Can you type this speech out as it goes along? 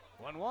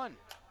1-1.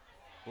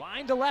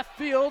 Line to left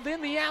field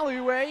in the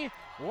alleyway.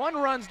 One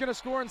run's going to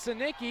score in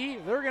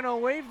Sinicki. They're going to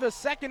wave the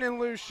second and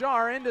lose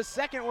Shar into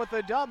second with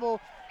a double.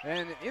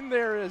 And in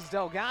there is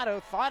Delgado.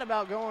 Thought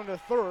about going to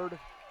third.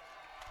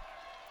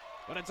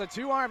 But it's a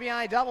 2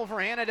 RBI double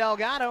for Hannah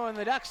Delgado, and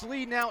the Ducks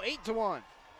lead now 8-1.